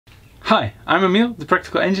Hi, I'm Emil, the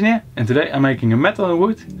practical engineer, and today I'm making a metal and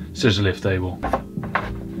wood scissor lift table.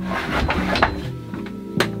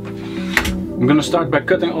 I'm gonna start by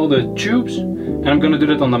cutting all the tubes, and I'm gonna do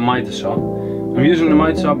that on the miter saw. I'm using the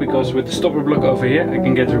miter saw because with the stopper block over here I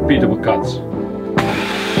can get repeatable cuts.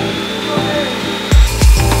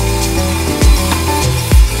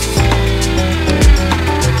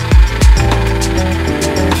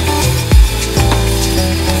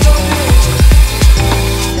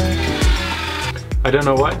 I don't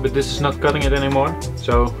know why, but this is not cutting it anymore,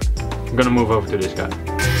 so I'm gonna move over to this guy.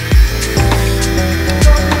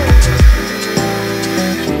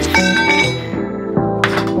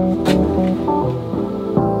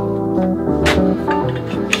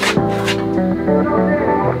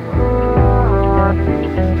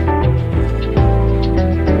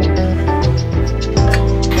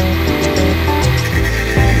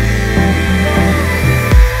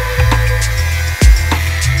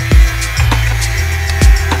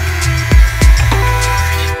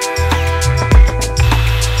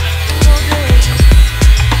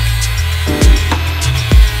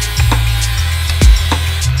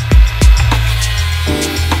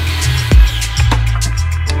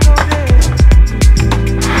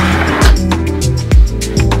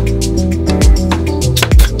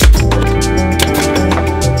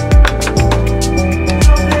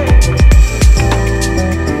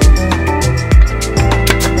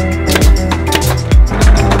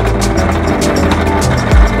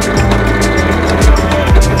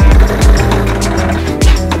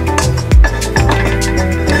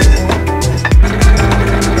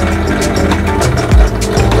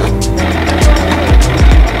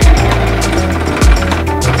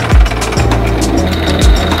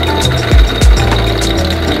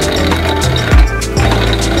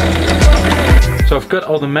 So I've cut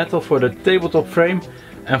all the metal for the tabletop frame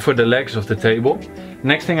and for the legs of the table.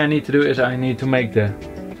 Next thing I need to do is I need to make the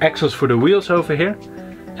axles for the wheels over here,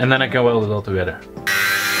 and then I can weld it all together.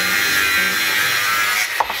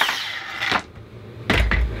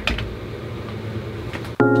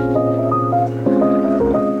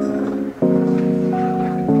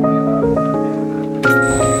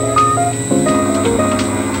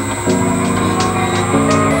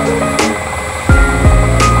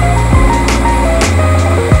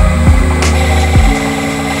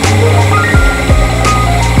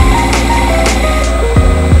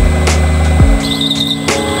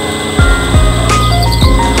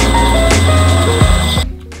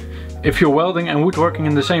 If you're welding and woodworking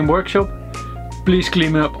in the same workshop, please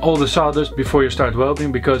clean up all the sawdust before you start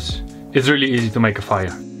welding, because it's really easy to make a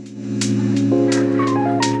fire.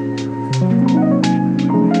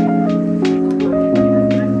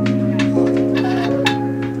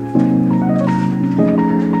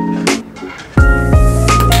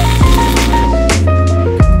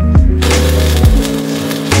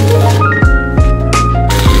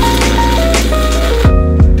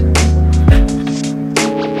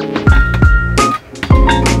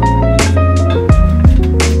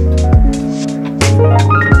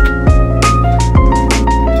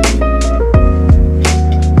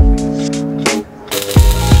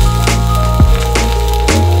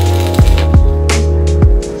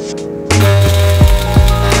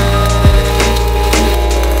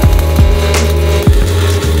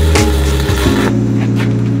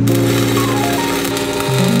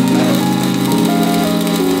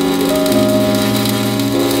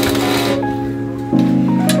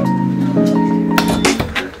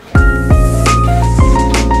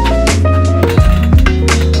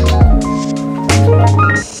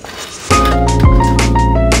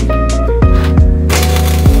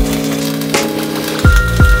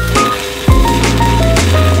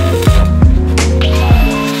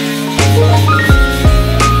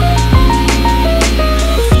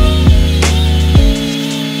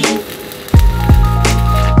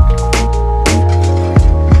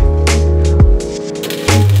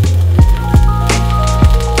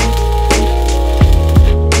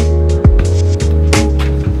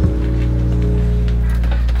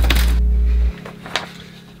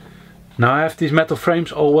 Now I have these metal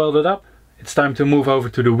frames all welded up, it's time to move over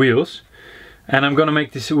to the wheels. And I'm gonna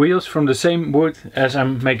make these wheels from the same wood as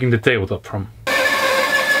I'm making the tabletop from.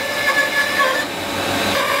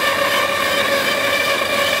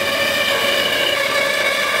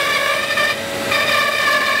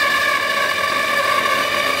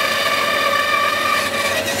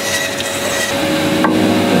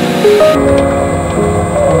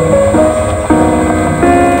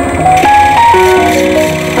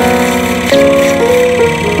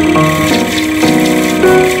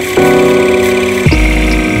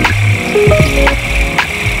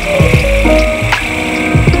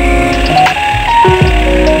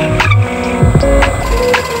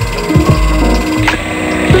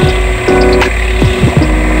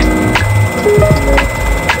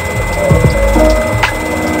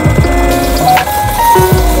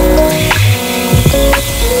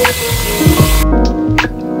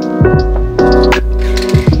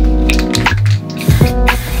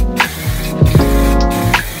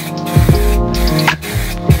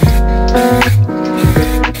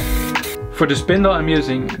 spindle I'm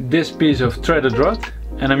using this piece of threaded rod,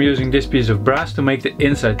 and I'm using this piece of brass to make the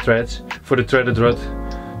inside threads for the threaded rod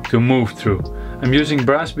to move through. I'm using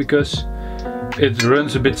brass because it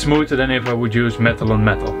runs a bit smoother than if I would use metal on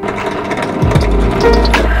metal.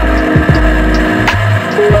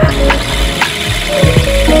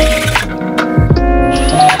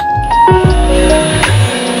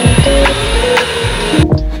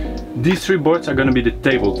 These three boards are going to be the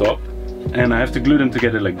tabletop, and I have to glue them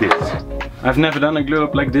together like this. I've never done a glue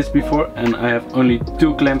up like this before, and I have only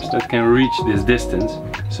 2 clamps that can reach this distance,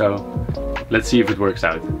 so let's see if it works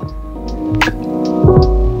out.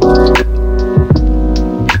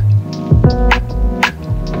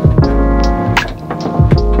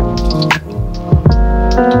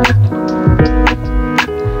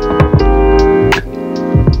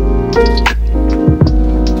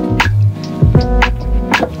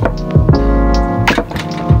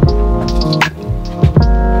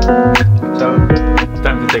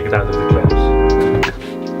 Take it out of the clamps.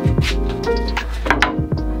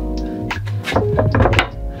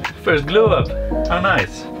 First glue up, how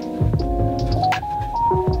nice.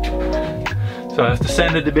 So I have to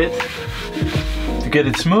sand it a bit to get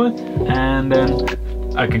it smooth, and then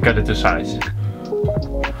I can cut it to size.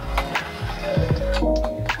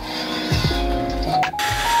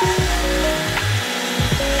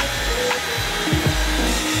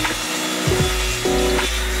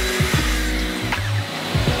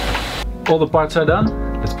 All the parts are done,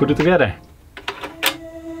 let's put it together.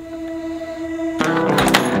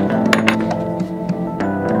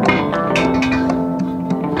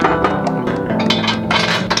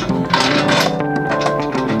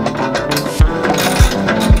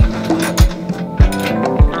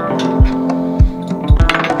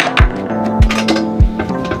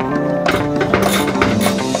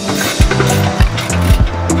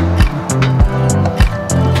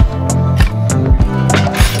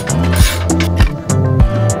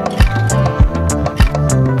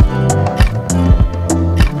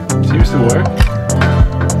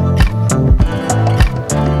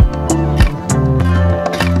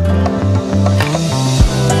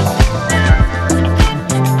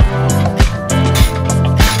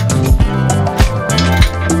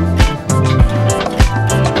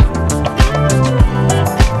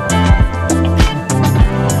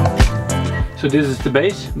 So this is the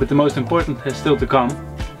base, but the most important has still to come,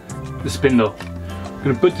 the spindle. I'm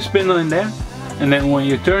going to put the spindle in there, and then when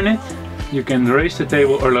you turn it, you can raise the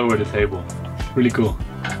table or lower the table. Really cool.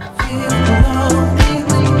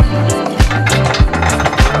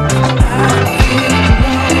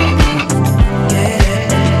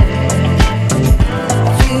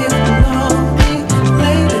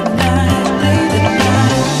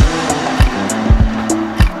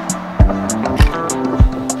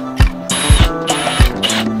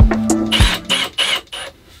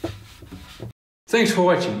 Thanks for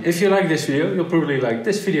watching. If you like this video, you'll probably like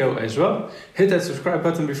this video as well. Hit that subscribe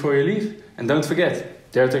button before you leave. And don't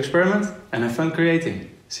forget, dare to experiment and have fun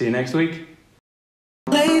creating. See you next week.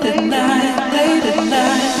 Late at night, late at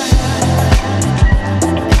night.